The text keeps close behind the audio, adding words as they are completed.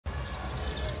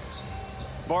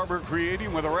Barber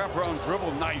creating with a wraparound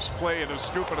dribble. Nice play and a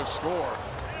scoop and a score.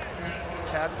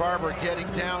 Cat Barber getting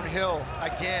downhill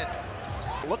again.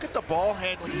 Look at the ball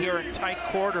handling here in tight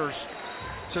quarters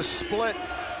to split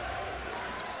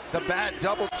the bad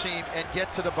double team and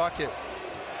get to the bucket.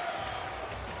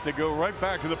 They go right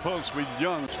back to the post with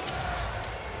Young.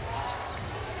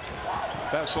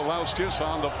 Vasilevskis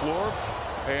on the floor.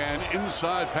 And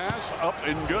inside pass, up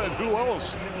and good. Who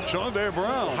else? Shonda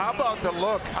Brown. How about the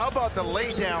look? How about the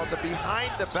lay down, the behind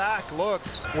the back look?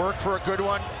 Work for a good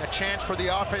one. A chance for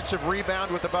the offensive rebound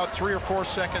with about 3 or 4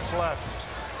 seconds left.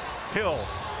 Hill,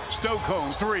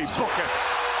 Stokone, 3, book it.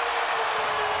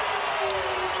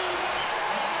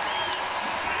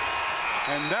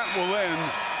 And that will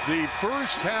end the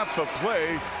first half of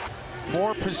play.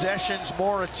 More possessions,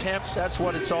 more attempts. That's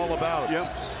what it's all about. Yep.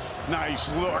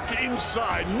 Nice look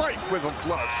inside. Mike with a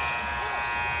flush.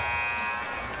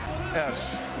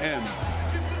 SN.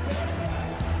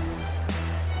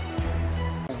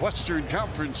 Western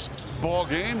Conference ball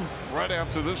game. Right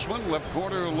after this one, left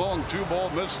corner long 2-ball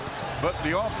miss, but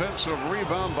the offensive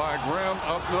rebound by Graham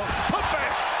up no. Put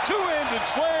back, 2-handed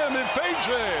slam in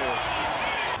Fage.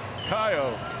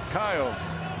 Kyle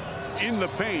in the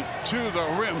paint to the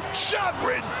rim. Shot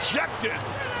rejected.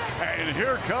 And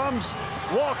here comes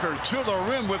Walker to the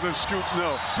rim with a scoop.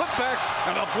 No. Put back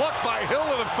and a block by Hill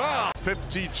and a foul.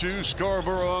 52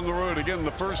 Scarborough on the road. Again,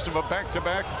 the first of a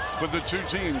back-to-back with the two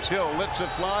teams. Hill lets it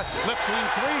fly. Left wing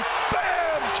 3.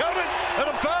 Bam! Count it! And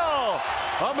a foul!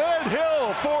 Ahmed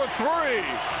Hill for 3.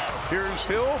 Here's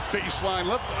Hill. Baseline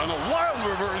left on a wild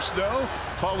reverse no.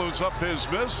 Follows up his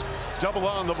miss. Double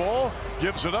on the ball.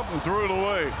 Gives it up and threw it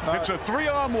away. It's a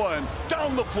 3-on-1.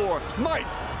 Down the floor. Mike.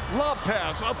 Lob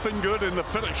pass, up and good in the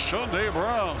finish. Shonda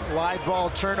Brown. Live ball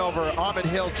turnover. Ahmed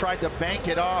Hill tried to bank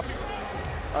it off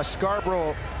a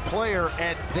Scarborough player,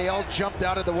 and they all jumped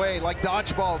out of the way like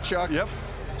dodgeball, Chuck. Yep.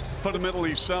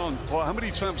 Fundamentally sound. Well, how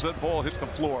many times that ball hit the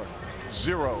floor?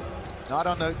 0. Not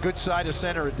on the good side of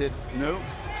center, it did. No.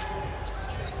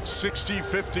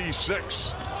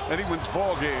 60-56. Anyone's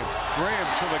ball game. Graham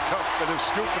to the cup and a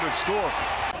scoop and a score.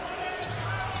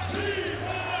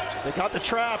 They got the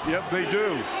trap. Yep, they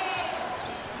do.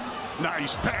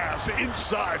 Nice pass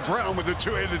inside. Brown with a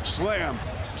 2-handed slam.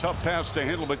 Tough pass to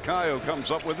handle, but Kaio comes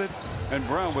up with it. And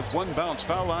Brown with 1 bounce.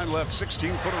 Foul line left.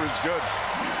 16-footer is good.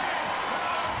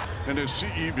 And his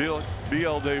CEBL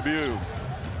debut.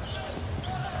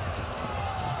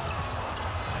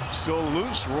 Still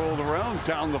loose. Rolled around.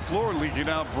 Down the floor. Leaking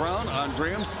out Brown on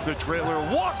Graham. The trailer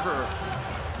Walker.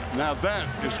 Now that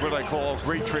is what I call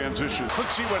great transition.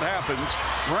 Let's see what happens.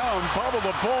 Brown bobbled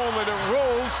the ball and it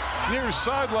rolls near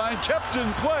sideline. Kept in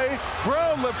play.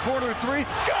 Brown left corner 3.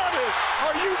 Got it!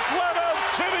 Are you flat out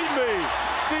kidding me?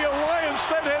 The Alliance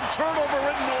that had turnover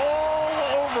written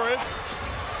all over it.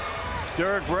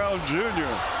 Derek Brown Jr.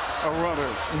 a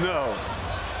runner. No.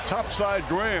 Topside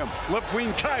Graham. Left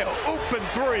wing Kyle. Open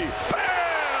 3.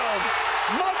 Bam!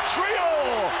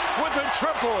 Montreal with a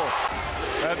triple.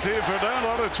 At the Verdun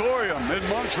Auditorium in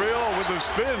Montreal with a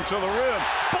spin to the rim.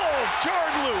 Ball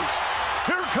jarred loose.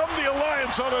 Here come the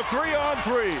Alliance on a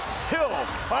 3-on-3. Hill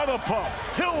on a pump.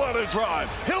 Hill on a drive.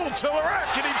 Hill to the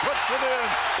rack and he puts it in.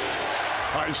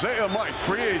 Isaiah Mike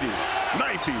creating.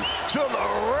 Knifing to the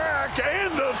rack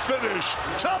and the finish.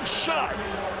 Tough shot.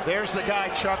 There's the guy,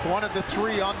 Chuck. 1 of the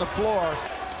 3 on the floor.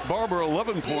 Barber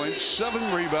 11 points,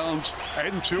 7 rebounds,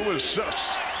 and 2 assists.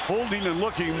 Holding and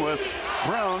looking with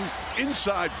Brown,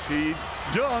 inside feed.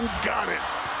 Young got it.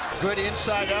 Good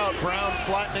inside out. Brown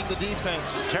flattening the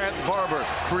defense. Cat Barber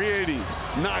creating.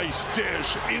 Nice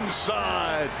dish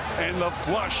inside. And the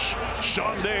flush.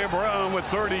 Shonda Brown with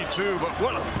 32. But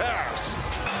what a pass.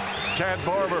 Cat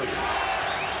Barber.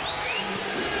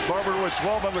 Barber with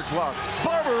 12 on the clock.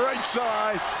 Barber right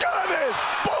side. Got it.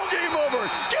 Ball game over.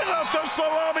 Get out the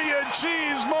salami and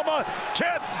cheese, mama.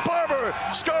 Cat Barber.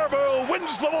 Scarborough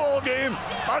wins the ball game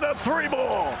on a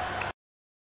 3-ball.